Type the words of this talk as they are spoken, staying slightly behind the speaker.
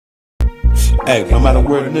Hey, no matter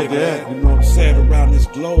where the nigga at, you know what I'm saying, around this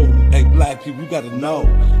globe. Hey, black people, you gotta know,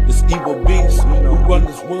 this evil beast who run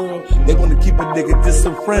this world, they wanna keep a nigga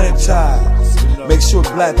disenfranchised. Make sure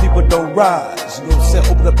black people don't rise, you know what I'm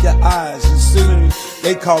saying, open up your eyes, you see.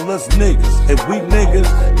 They call us niggas, and we niggas,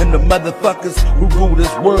 and the motherfuckers who rule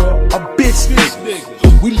this world are bitch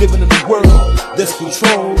niggas. We living in a world that's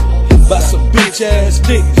controlled by some bitch ass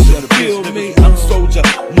niggas. You feel me? I'm soldier,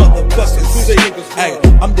 motherfucking sick. Hey,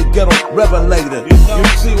 I'm the ghetto revelator. You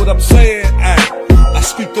see what I'm saying? Hey, I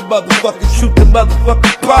speak the motherfucking truth, the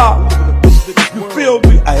motherfucking power. You feel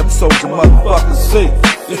me? I am soldier, motherfucking sick.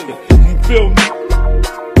 You feel me?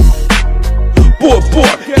 Boy,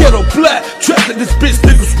 ghetto black, trapped in this bitch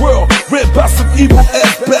nigga's world, ran by some evil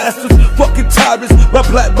ass bastards, fucking tyrants. My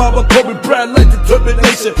black mama call me brand like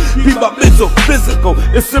determination. Be my mental, physical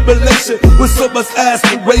assimilation with so much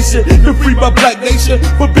aspiration to free my black nation.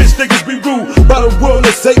 But bitch niggas be ruled by the world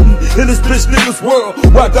of Satan in this bitch nigga's world.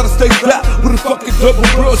 Where I gotta stay flat with a fucking double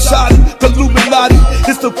world shotty. The Illuminati,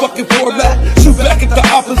 it's the fucking format. Shoot back at the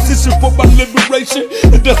opposition for my liberation,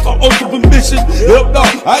 and that's my ultimate mission. Hell no,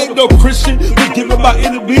 I ain't no Christian. Giving my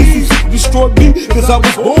enemies who destroy me, cause I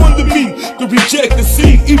was born to be, to reject and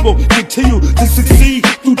see evil continue to succeed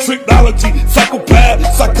through technology, psychopath,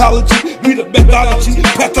 psychology, need a methodology,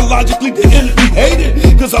 pathologically the enemy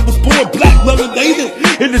hated, cause I was born black, melanated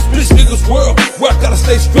in this bitch nigga's world, where I gotta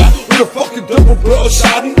stay strapped with a fucking double barrel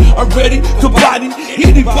shotty. I'm ready to body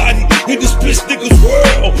anybody in this bitch nigga's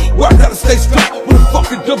world, where I gotta stay strapped with a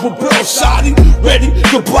fucking double barrel shotty, ready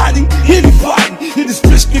to body anybody in this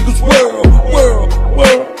bitch nigga's world.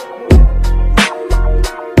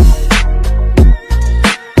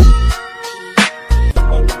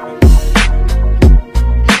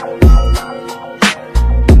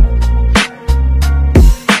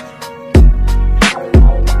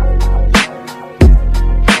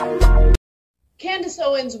 Candace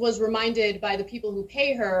Owens was reminded by the people who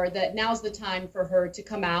pay her that now's the time for her to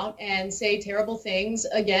come out and say terrible things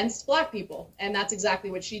against black people. And that's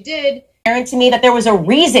exactly what she did. To me that there was a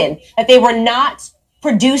reason that they were not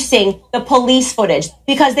producing the police footage,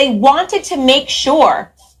 because they wanted to make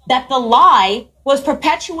sure that the lie was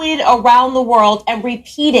perpetuated around the world and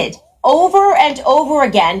repeated over and over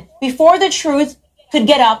again before the truth could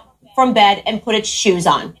get up from bed and put its shoes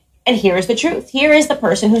on. And here is the truth. Here is the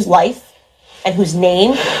person whose life and whose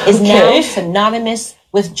name is now synonymous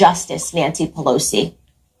with justice, Nancy Pelosi.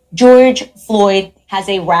 George Floyd has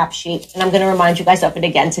a rap sheet, and I'm going to remind you guys of it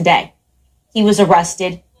again today. He was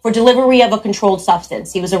arrested for delivery of a controlled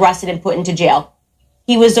substance. He was arrested and put into jail.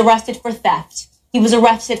 He was arrested for theft. He was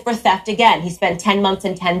arrested for theft again. He spent 10 months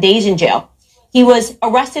and 10 days in jail. He was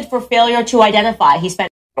arrested for failure to identify. He spent...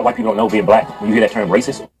 White people don't know being black. When you hear that term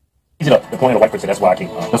racist, the point of the white person, that's why I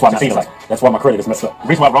can't, that's why I'm not saying it like, that's why my credit is messed up. The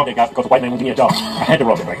reason why I robbed that guy is because the white man won't give me a job. I had to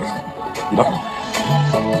rob that black person. You know?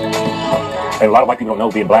 And a lot of white people don't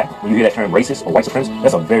know being black. When you hear that term racist or white supremacist,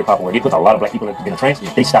 that's a very powerful word. It puts a lot of black people in a trance.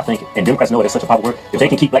 They stop thinking. And Democrats know that's such a powerful word. If they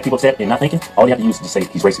can keep black people upset and not thinking, all they have to use is to say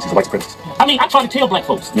he's racist, he's a white supremacist. I mean, I try to tell black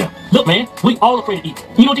folks, look, man, we all afraid of evil.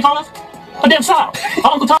 You know what they call us? A damn child.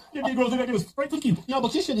 Uncle Tom. Them Negroes in there, they was straight from you. Y'all,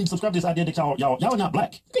 but you shouldn't subscribe to this idea that y'all are not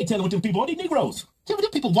black. You can't tell what them people are. These Negroes. Tell me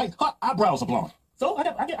them people white, hot eyebrows are blonde. So I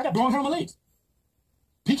got blonde hair on my legs.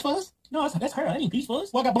 Peach fuzz? No, that's hair. I ain't peach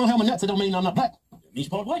fuzz. Well, I got blonde hair on my nuts. That don't mean I'm not black. It means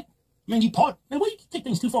you part white. Man, you part. Man, why you take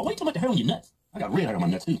things too far? Wait till about the hair on your nuts. I got red hair on my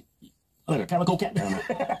nuts too. I like a calico cat down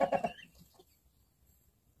there.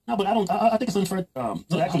 No, but I think it's unfair to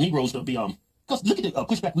the actual Negroes to be because look at the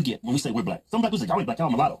pushback we get when we say we're black. Some black people say, y'all ain't black, y'all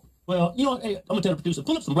mulatto. Well, you know, hey, I'm gonna tell the producer,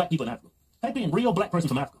 pull up some black people in Africa. Type in real black person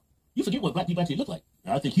from Africa. You forget what black people actually look like.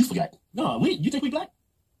 I think you forgot. No, you think we black?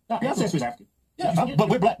 Our ancestors African. Yeah, but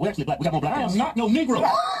we're black. We're actually black. We got more black. I am not no Negro.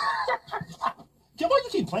 Why you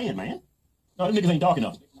keep playing, man? No, them niggas ain't dark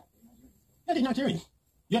enough. Yeah, they're Nigerian.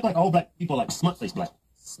 You act like all black people are like smut face black.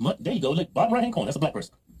 Smut, there you go. Look, bottom right hand corner, that's a black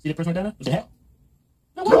person. See that person right down there with the hat?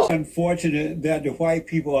 It's unfortunate that the white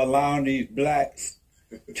people are allowing these blacks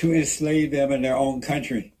to enslave them in their own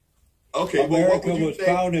country. Okay, America was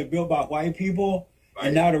founded and built by white people,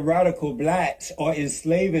 and now the radical blacks are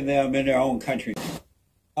enslaving them in their own country.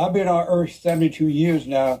 I've been on Earth 72 years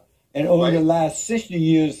now, and over the last 60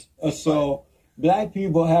 years or so, black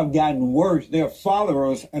people have gotten worse. They're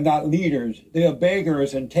followers and not leaders. They're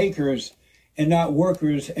beggars and takers and not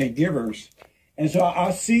workers and givers. And so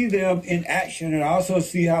I see them in action, and I also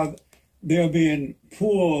see how they're being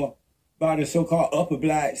pulled by the so-called upper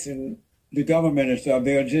blacks and the government and stuff.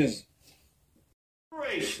 They're just...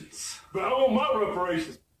 Reparations. But I want my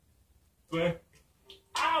reparations, man.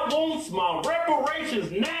 I want my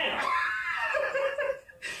reparations now.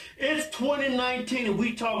 It's 2019 and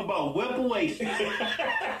we talking about reparations.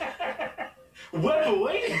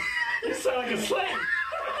 Reparations? You sound like a slang.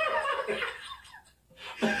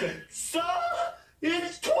 Sir,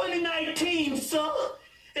 it's 2019, sir,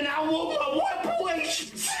 and I want my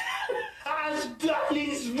reparations. I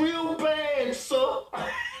need real bad, sir.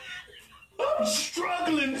 I'm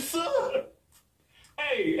struggling, sir.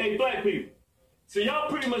 Hey, black people. So y'all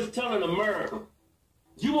pretty much telling America,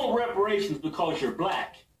 you want reparations because you're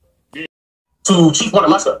black. To Chief One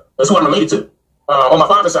of Mustard. That's who I'm related to. On my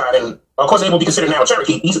father's side, and of course they will be considered now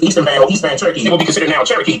Cherokee, Eastern Band or East Band Cherokee. They will be considered now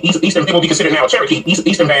Cherokee, Eastern. They will be considered now Cherokee,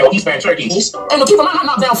 Eastern Band or East Band Cherokee. And to keep in mind, I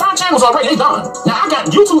knocked down 5 channels already. They done. Now I got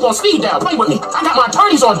YouTube on speed dial. Play with me. I got my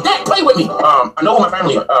attorneys on deck. Play with me. I know who my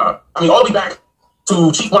family are. all the way back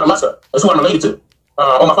to Chief One of Mustard. That's who I'm related to.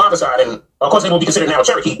 On my father's side, and of course they will be considered now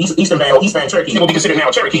Cherokee, Eastern Band or East Band Cherokee. They will be considered now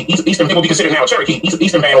Cherokee, Eastern. They will be considered now Cherokee,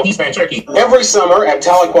 Eastern Band or East Band Cherokee. Every summer at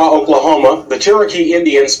Tahlequah, Oklahoma, the Cherokee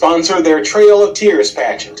Indians sponsor their Trail of Tears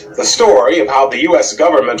pageant, the story of how the U.S.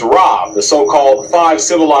 government robbed the so-called 5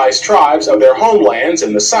 civilized tribes of their homelands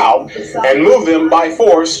in the South and moved them by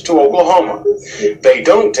force to Oklahoma. They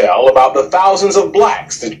don't tell about the thousands of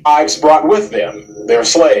blacks the tribes brought with them, their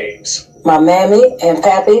slaves. My mammy and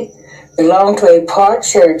pappy belonged to a part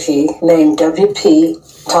Cherokee named W.P.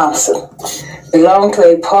 Thompson. Belonged to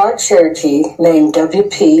a part Cherokee named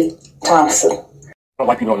W.P. Thompson.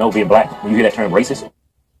 White people don't know being black. When you hear that term racist,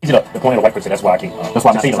 the point of the white person, that's why I can't. That's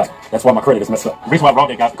why I'm saying like. That's why my credit is messed up. The reason why I robbed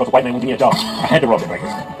that guy is because the white man won't give me a job. I had to rob that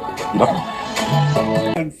black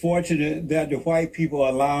person. Unfortunate that the white people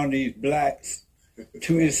are allowing these blacks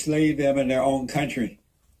to enslave them in their own country.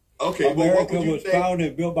 Okay, America was founded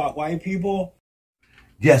and built by white people.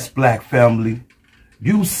 Yes, black family,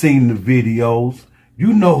 you've seen the videos.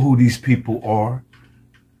 You know who these people are.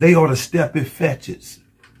 They are the stepping fetches.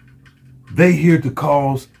 They here to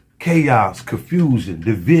cause chaos, confusion,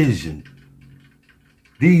 division.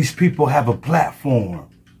 These people have a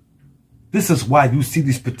platform. This is why you see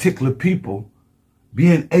these particular people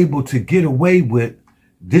being able to get away with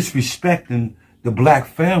disrespecting the black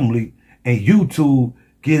family, and YouTube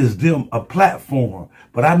gives them a platform.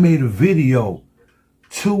 But I made a video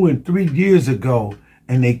 2 and 3 years ago,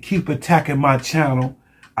 and they keep attacking my channel.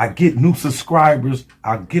 I get new subscribers.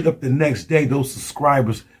 I get up the next day, those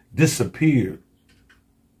subscribers disappeared.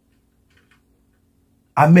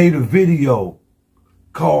 I made a video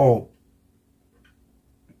called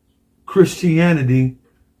Christianity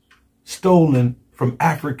Stolen from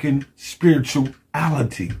African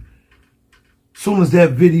Spirituality. Soon as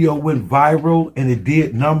that video went viral and it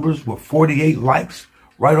did numbers with 48 likes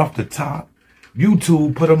right off the top,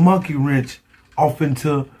 YouTube put a monkey wrench off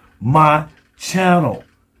into my channel.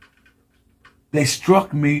 They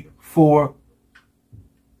struck me put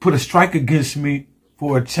a strike against me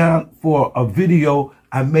for a video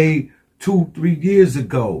I made 2-3 years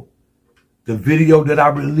ago. The video that I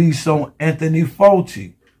released on Anthony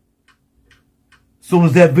Fauci. Soon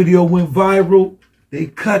as that video went viral, they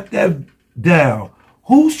cut that down.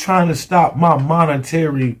 Who's trying to stop my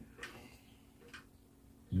monetary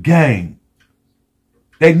gain?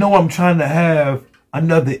 They know I'm trying to have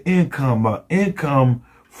another income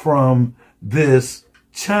from this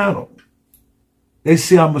channel. They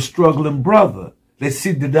see I'm a struggling brother. They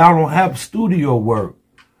see that I don't have studio work.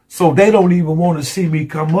 So they don't even want to see me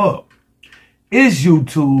come up. Is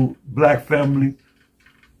YouTube, black family,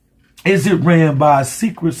 is it ran by a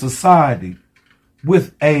secret society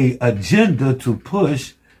with an agenda to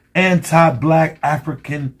push anti-black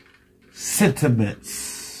African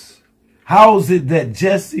sentiments? How is it that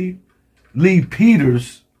Jesse Lee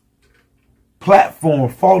Peters' platform,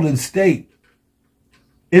 Fallen State,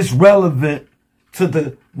 is relevant to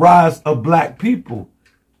the rise of black people?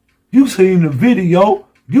 You've seen the video.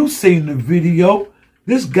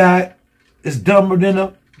 This guy is dumber than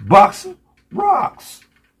a box of rocks.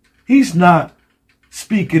 He's not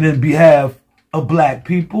speaking in behalf of black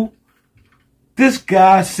people. This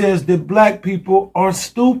guy says that black people are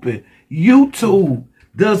stupid. YouTube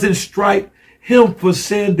doesn't strike him for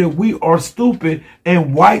saying that we are stupid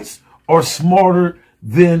and whites are smarter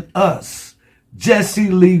than us. Jesse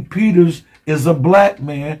Lee Peters is a black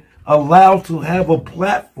man allowed to have a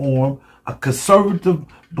platform, a conservative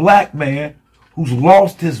black man who's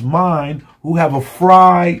lost his mind, who have a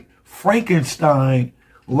fried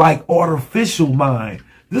Frankenstein-like artificial mind.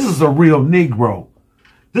 This is a real Negro.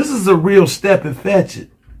 This is a real step and fetch it.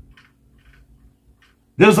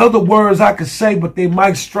 There's other words I could say, but they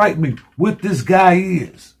might strike me. What this guy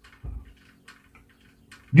is.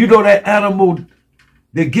 You know that animal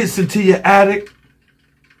that gets into your attic,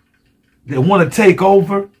 that want to take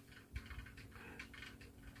over?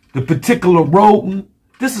 the particular rodent,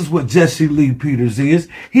 this is what Jesse Lee Peters is.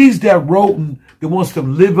 He's that rodent that wants to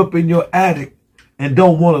live up in your attic and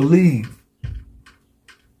don't want to leave.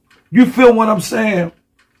 You feel what I'm saying?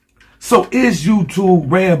 So is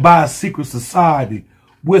YouTube ran by a secret society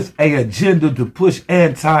with an agenda to push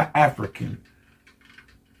anti-African?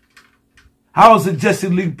 How is it Jesse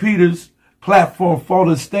Lee Peters' platform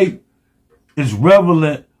Fallen State is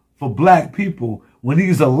relevant for black people when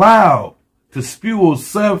he's allowed to spew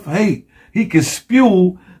self-hate? He can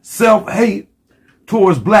spew self-hate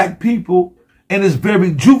towards black people, and it's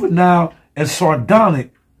very juvenile and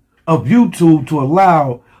sardonic of YouTube to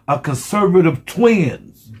allow a conservative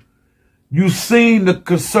twins. You've seen the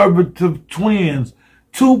conservative twins,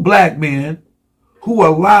 two black men who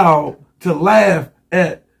allow to laugh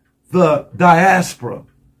at the diaspora.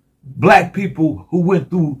 Black people who went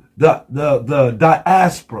through the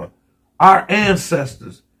diaspora, our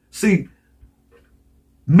ancestors. See,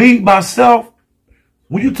 me, myself,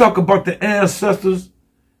 when you talk about the ancestors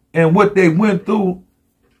and what they went through,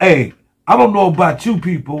 hey, I don't know about you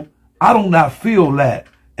people. I do not feel that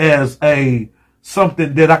as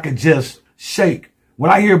something that I can just shake. When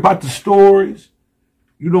I hear about the stories,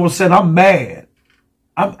 you know what I'm saying? I'm mad.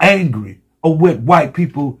 I'm angry of what white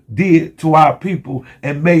people did to our people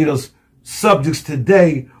and made us subjects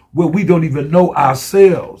today where we don't even know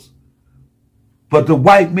ourselves. But the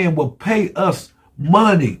white men will pay us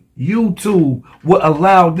money. YouTube will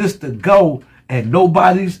allow this to go, and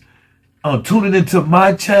nobody's tuning into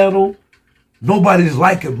my channel. Nobody's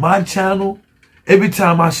liking my channel. Every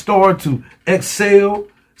time I start to excel,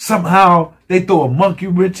 somehow they throw a monkey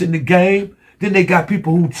wrench in the game. Then they got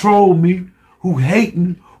people who troll me, who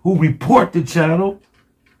hating, who report the channel.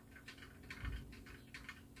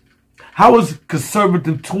 How is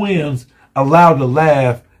conservative twins allowed to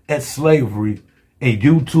laugh at slavery and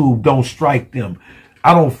YouTube don't strike them?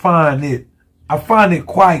 I find it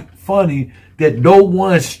quite funny that no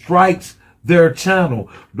one strikes their channel.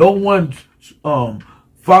 No one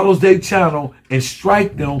follows their channel and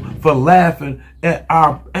strike them for laughing at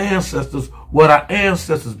our ancestors, what our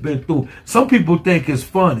ancestors been through. Some people think it's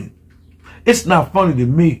funny. It's not funny to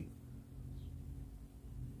me.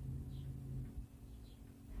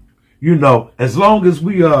 You know, as long as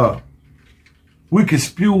we can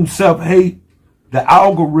spew self-hate, the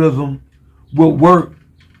algorithm will work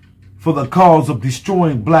for the cause of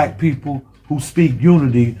destroying black people who speak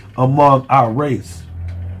unity among our race.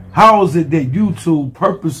 How is it that YouTube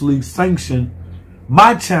purposely sanctioned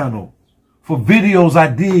my channel for videos I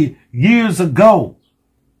did years ago?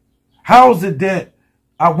 How is it that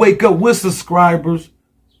I wake up with subscribers,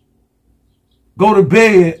 go to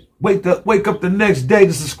bed, wake up the next day,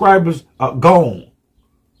 the subscribers are gone?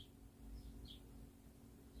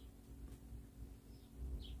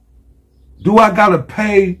 Do I gotta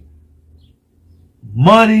pay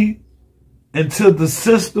money into the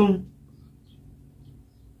system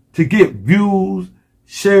to get views,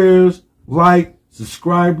 shares, like,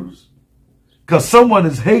 subscribers? Because someone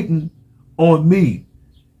is hating on me.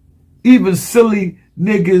 Even silly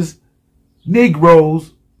niggas,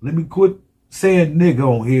 Negroes, let me quit saying nigga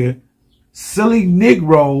on here. Silly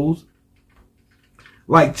Negroes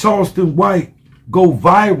like Charleston White go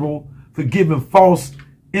viral for giving false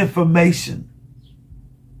information.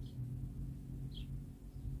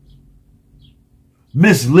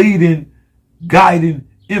 Misleading, guiding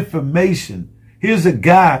information. Here's a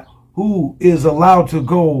guy who is allowed to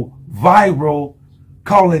go viral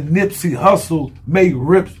calling Nipsey Hussle, may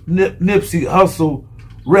Nipsey Hussle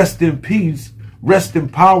rest in peace, rest in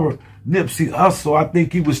power. Nipsey Hussle, I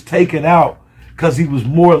think he was taken out because he was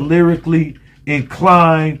more lyrically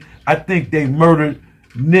inclined. I think they murdered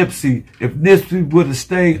Nipsey. If Nipsey would have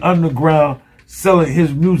stayed underground, selling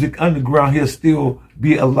his music underground, he'll still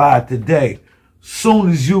be alive today. Soon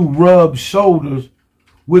as you rub shoulders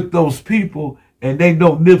with those people and they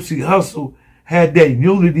know Nipsey Hussle had that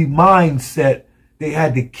unity mindset, they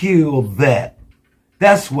had to kill that.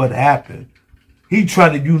 That's what happened. He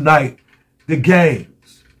tried to unite the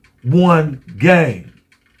gangs. One gang.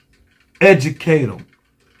 Educate them.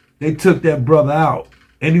 They took that brother out.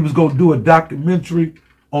 And he was going to do a documentary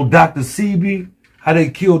on Dr. Sebi, how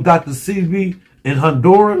they killed Dr. Sebi in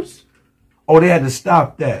Honduras. Oh, they had to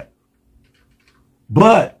stop that.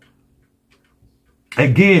 But,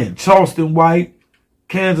 again, Charleston White,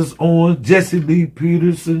 Kansas Owens, Jesse Lee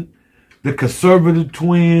Peterson, the conservative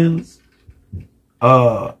twins,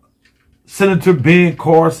 Senator Ben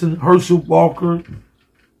Carson, Herschel Walker,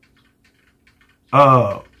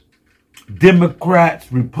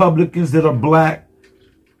 Democrats, Republicans that are black,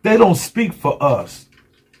 they don't speak for us.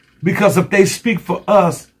 Because if they speak for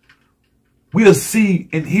us, we'll see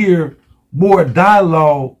and hear more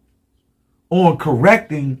dialogue on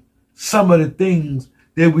correcting some of the things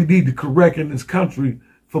that we need to correct in this country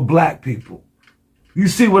for black people. You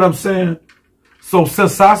see what I'm saying? So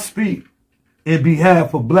since I speak in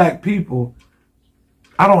behalf of black people,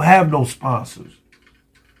 I don't have no sponsors.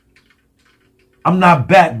 I'm not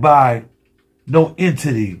backed by no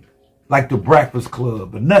entity like the Breakfast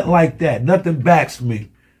Club or nothing like that. Nothing backs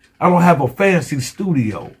me. I don't have a fancy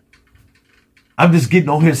studio. I'm just getting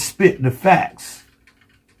on here spitting the facts.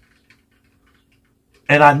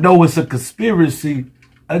 And I know it's a conspiracy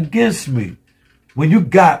against me. When you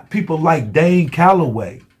got people like Dane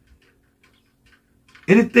Calloway,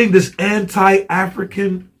 anything that's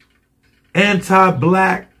anti-African,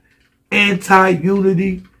 anti-black,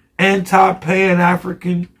 anti-unity,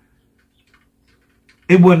 anti-pan-African,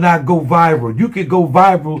 it will not go viral. You can go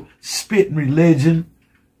viral spitting religion.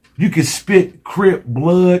 You can spit Crip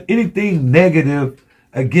blood, anything negative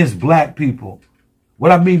against black people.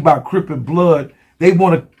 What I mean by Crip and blood, they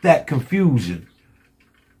want that confusion.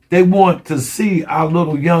 They want to see our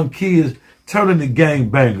little young kids turning to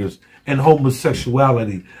gangbangers and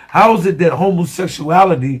homosexuality. How is it that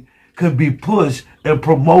homosexuality can be pushed and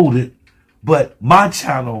promoted, but my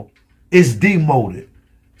channel is demoted?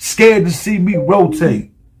 Scared to see me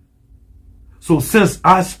rotate. So since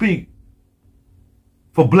I speak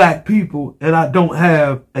for black people and I don't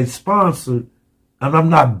have a sponsor and I'm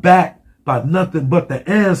not backed by nothing but the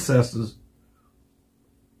ancestors,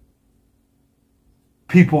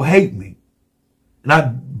 people hate me. And I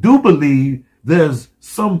do believe there's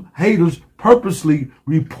some haters purposely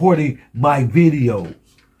reporting my videos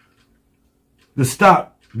to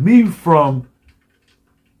stop me from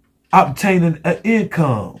obtaining an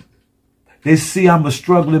income. They see I'm a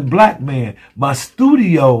struggling black man. My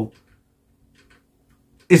studio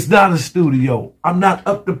is not a studio. I'm not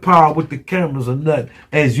up to par with the cameras or nothing,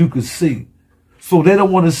 as you can see. So they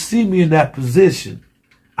don't want to see me in that position.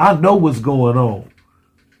 I know what's going on.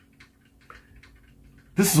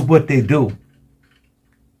 This is what they do.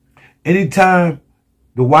 Anytime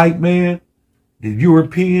the white man, the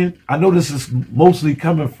European, I know this is mostly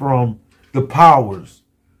coming from the powers,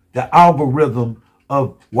 the algorithm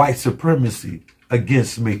of white supremacy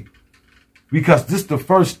against me. Because this is the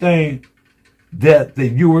first thing that the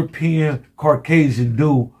European Caucasian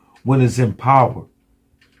do when it's in power.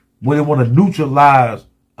 When they want to neutralize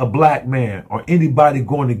a black man or anybody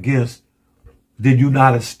going against the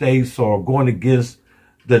United States or going against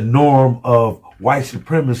the norm of white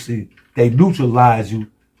supremacy, they neutralize you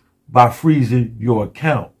by freezing your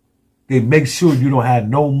account. They make sure you don't have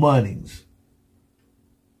no monies.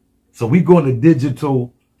 So we go into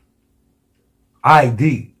digital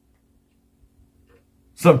ID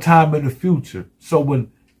sometime in the future. So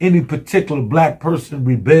when any particular black person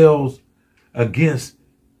rebels against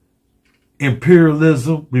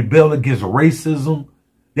imperialism, rebel against racism,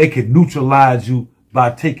 they can neutralize you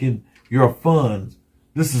by taking your funds.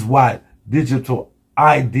 This is why digital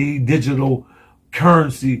ID, digital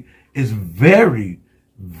currency is very,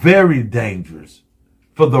 very dangerous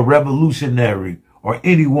for the revolutionary or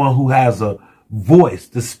anyone who has a voice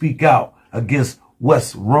to speak out against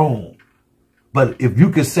what's wrong. But if you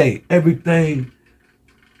could say everything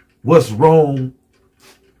what's wrong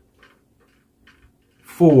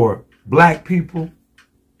for black people,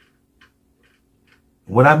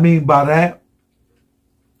 what I mean by that,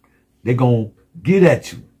 they're going to get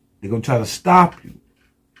at you. They're going to try to stop you.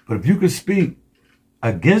 But if you can speak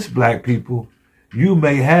against black people, you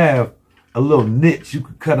may have a little niche you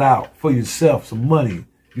could cut out for yourself, some money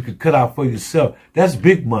you could cut out for yourself. That's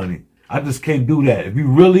big money. I just can't do that. If you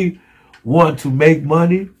really want to make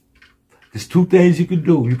money, there's two things you could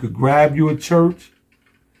do. You could grab you a church.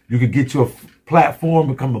 You could get your platform,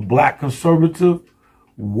 become a black conservative.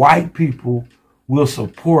 White people will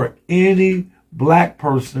support any black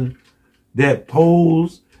person that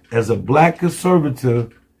pose as a black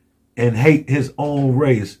conservative and hate his own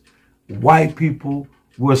race. White people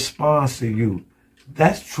will sponsor you.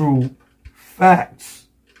 That's true facts.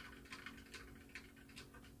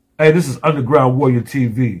 Hey, this is Underground Warrior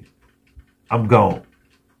TV. I'm gone.